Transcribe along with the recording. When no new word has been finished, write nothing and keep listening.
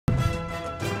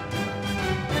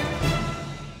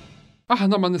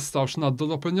Aħna ma nistgħux ngħaddu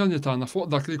l-opinjoni tagħna fuq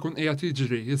dak li jkun qiegħed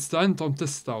jiġri, iżda intom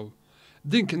tistgħu.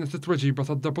 Din kienet it-tweġiba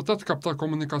tad-Deputat Kap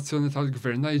tal-Komunikazzjoni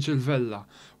tal-Gvern Nigel Vella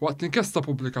waqt l-inkjesta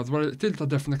pubblika dwar il-qtil ta'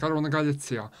 Daphne Caruana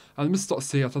Galizia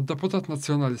għall-mistoqsija tad-Deputat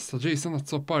Nazzjonalista Jason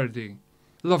Azzopardi.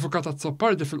 L-avukat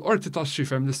Azzopardi fil-qorti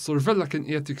tax-xifhem li s-Sur Vella kien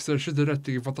qiegħed jikser xi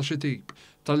direttiva ta' xi tip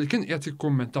tal-li kien qiegħed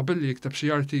jikkummenta billi jikteb xi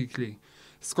artikli.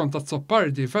 Skont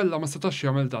Azzopardi, Vella ma setax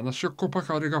jagħmel dan għax jokkupa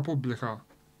kariga pubblika.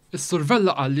 Is-Sur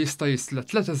Vella qal li jista' jislet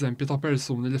 3 eżempji ta'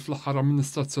 persuni li fl-aħħar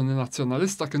amministrazzjoni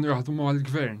nazzjonalista kienu jaħdmu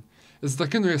għall-Gvern, iżda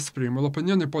kienu jesprimu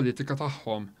l-opinjoni politika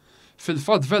tagħhom.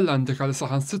 Fil-fatt Vella indika li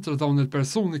saħansitra dawn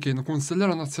il-persuni kienu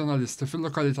kunsilliera nazzjonalisti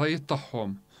fil-lokalitajiet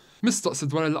tagħhom. Mistoqsi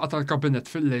dwar il-laqgħa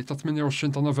tal-Kabinett fil-lejl ta'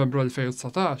 28 ta' Novembru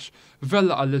 2019,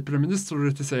 Vella qal li l-Prim Ministru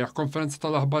rrid isejjaħ konferenza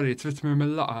tal-aħbarijiet fi tmiem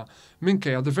il-laqgħa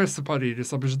minkejja diversi pariri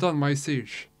sabiex dan ma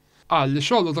jsirx. Qal li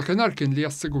xogħlu dakinhar kien li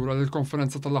jassigura li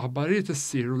l-konferenza tal-aħbarijiet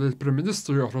issir u li l-Prim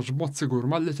Ministru joħroġ b'mod sigur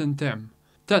malli tintemm.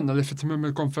 Tenna li fit-tmiem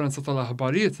il-konferenza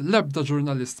tal-aħbarijiet l-ebda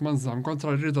ġurnalist ma nżamm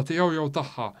kontra r-rieda tiegħu jew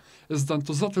tagħha, iżda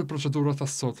ntużat il-proċedura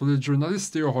tas-sot u li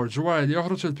l-ġurnalisti joħorġu wara li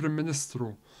joħroġ il-Prim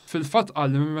Ministru. Fil-fatt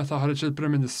qal li minn meta ħareġ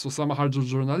il-Prim Ministru sa ma ħarġu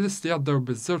l-ġurnalisti għaddew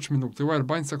biż-2 minuti u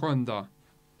 40 sekonda.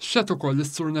 X'għedt ukoll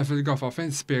is-Sur Gafa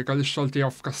fejn spjega li x-xogħol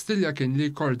tiegħu f'Kastilja kien li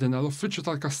jkoordina l-Uffiċċju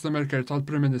tal-Customer Care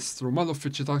tal-Prim Ministru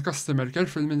mal-Uffiċċju tal-Customer Care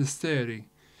fil-Ministeri.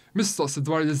 Mistoqsi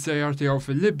dwar l-iżżejjar tiegħu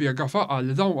fil-Libja Gafa qal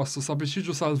li dawn waslu sabiex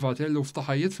jiġu salvati eluf ta'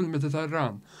 ħajjiet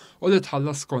fil-Mediterran u li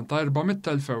tħallas kont ta'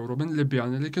 400,000 euro minn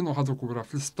Libjani li kienu ħadu kura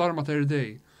fl-isptar Mater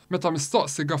Dei. Meta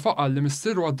mistoqsi Gafa qal li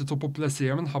missieru għadditu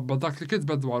pubblesija minħabba dak li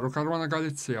kitbet dwaru Caruana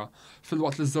Galizia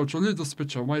fil-waqt li ż-żewġ uliedu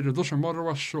spiċċaw ma jridux imorru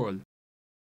għax-xogħol.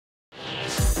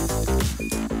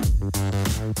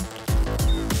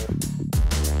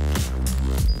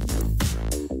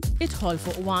 Idħol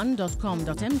fuq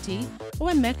one.com.mt u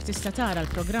hemmhekk tista' tara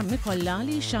l-programmi kollha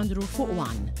li jxandru fuq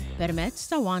One permezz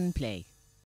ta' One Play.